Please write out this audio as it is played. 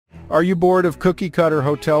Are you bored of cookie-cutter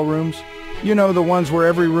hotel rooms? You know, the ones where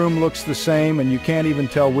every room looks the same and you can't even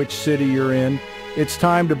tell which city you're in? It's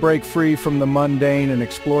time to break free from the mundane and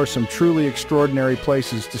explore some truly extraordinary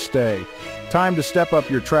places to stay. Time to step up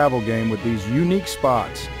your travel game with these unique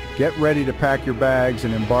spots. Get ready to pack your bags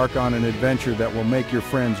and embark on an adventure that will make your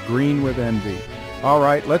friends green with envy.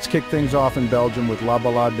 Alright, let's kick things off in Belgium with La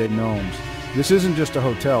Balade Gnomes. This isn't just a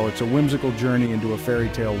hotel, it's a whimsical journey into a fairy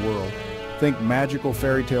tale world. Think magical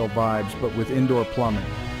fairy tale vibes, but with indoor plumbing.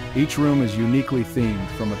 Each room is uniquely themed,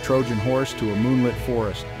 from a Trojan horse to a moonlit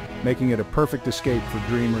forest, making it a perfect escape for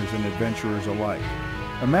dreamers and adventurers alike.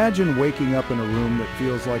 Imagine waking up in a room that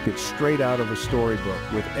feels like it's straight out of a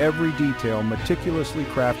storybook, with every detail meticulously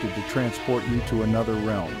crafted to transport you to another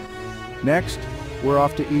realm. Next, we're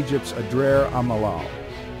off to Egypt's Adrere Amellal.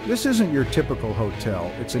 This isn't your typical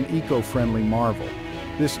hotel, it's an eco-friendly marvel.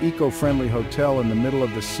 This eco-friendly hotel in the middle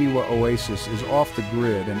of the Siwa oasis is off the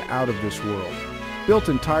grid and out of this world. Built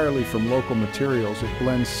entirely from local materials, it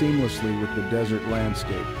blends seamlessly with the desert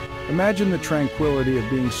landscape. Imagine the tranquility of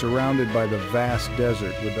being surrounded by the vast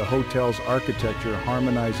desert, with the hotel's architecture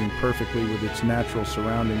harmonizing perfectly with its natural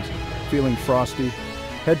surroundings. Feeling frosty?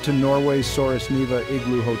 Head to Norway's Sorrisniva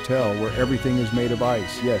Igloo Hotel, where everything is made of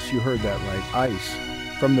ice. Yes, you heard that right, ice.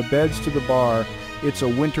 From the beds to the bar, it's a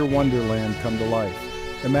winter wonderland come to life.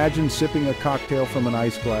 Imagine sipping a cocktail from an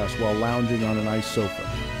ice glass while lounging on an ice sofa.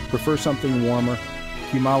 Prefer something warmer?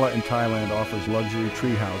 Keemala in Thailand offers luxury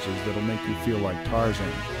tree houses that'll make you feel like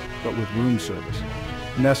Tarzan, but with room service.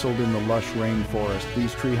 Nestled in the lush rainforest,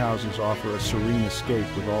 these tree houses offer a serene escape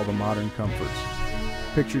with all the modern comforts.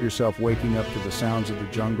 Picture yourself waking up to the sounds of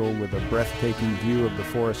the jungle with a breathtaking view of the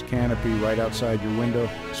forest canopy right outside your window.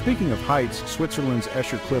 Speaking of heights, Switzerland's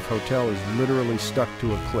Aescher Cliff Hotel is literally stuck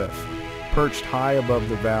to a cliff. Perched high above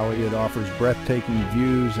the valley, it offers breathtaking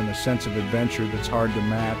views and a sense of adventure that's hard to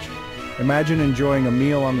match. Imagine enjoying a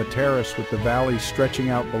meal on the terrace with the valley stretching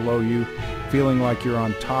out below you, feeling like you're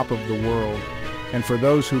on top of the world. And for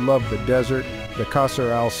those who love the desert, the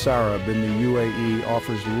Qasr al Sarab in the UAE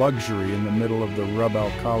offers luxury in the middle of the Rub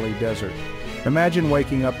al Khali Desert. Imagine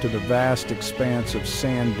waking up to the vast expanse of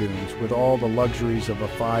sand dunes with all the luxuries of a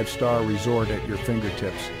five-star resort at your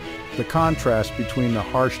fingertips. The contrast between the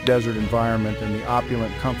harsh desert environment and the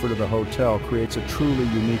opulent comfort of the hotel creates a truly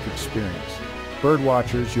unique experience.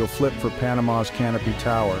 Birdwatchers, you'll flip for Panama's Canopy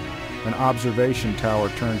Tower, an observation tower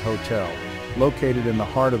turned hotel. Located in the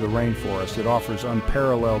heart of the rainforest, it offers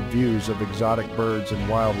unparalleled views of exotic birds and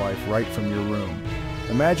wildlife right from your room.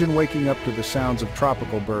 Imagine waking up to the sounds of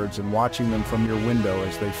tropical birds and watching them from your window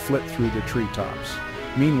as they flit through the treetops.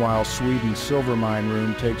 Meanwhile, Sweden's Silvermine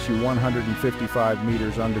room takes you 155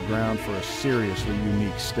 meters underground for a seriously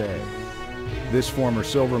unique stay. This former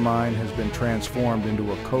Silvermine has been transformed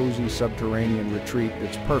into a cozy subterranean retreat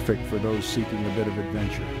that's perfect for those seeking a bit of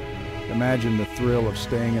adventure. Imagine the thrill of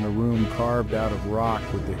staying in a room carved out of rock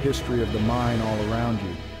with the history of the mine all around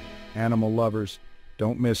you. Animal lovers,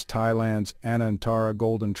 don't miss Thailand's Anantara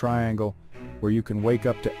Golden Triangle, where you can wake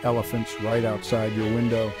up to elephants right outside your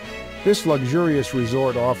window. This luxurious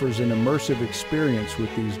resort offers an immersive experience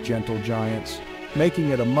with these gentle giants, making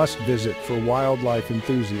it a must-visit for wildlife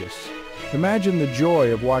enthusiasts. Imagine the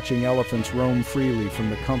joy of watching elephants roam freely from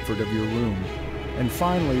the comfort of your room. And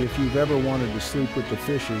finally, if you've ever wanted to sleep with the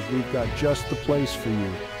fishes, we've got just the place for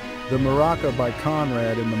you. The Muraka by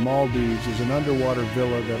Conrad in the Maldives is an underwater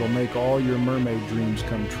villa that'll make all your mermaid dreams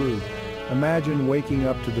come true. Imagine waking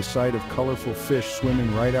up to the sight of colorful fish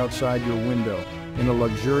swimming right outside your window, in a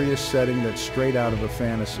luxurious setting that's straight out of a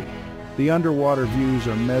fantasy. The underwater views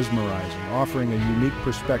are mesmerizing, offering a unique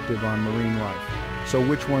perspective on marine life. So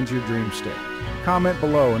which one's your dream stay? Comment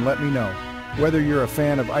below and let me know. Whether you're a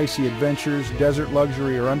fan of icy adventures, desert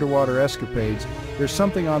luxury, or underwater escapades, there's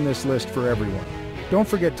something on this list for everyone. Don't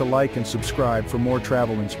forget to like and subscribe for more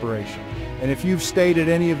travel inspiration. And if you've stayed at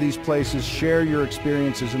any of these places, share your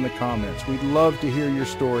experiences in the comments. We'd love to hear your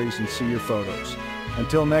stories and see your photos.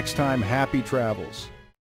 Until next time, happy travels.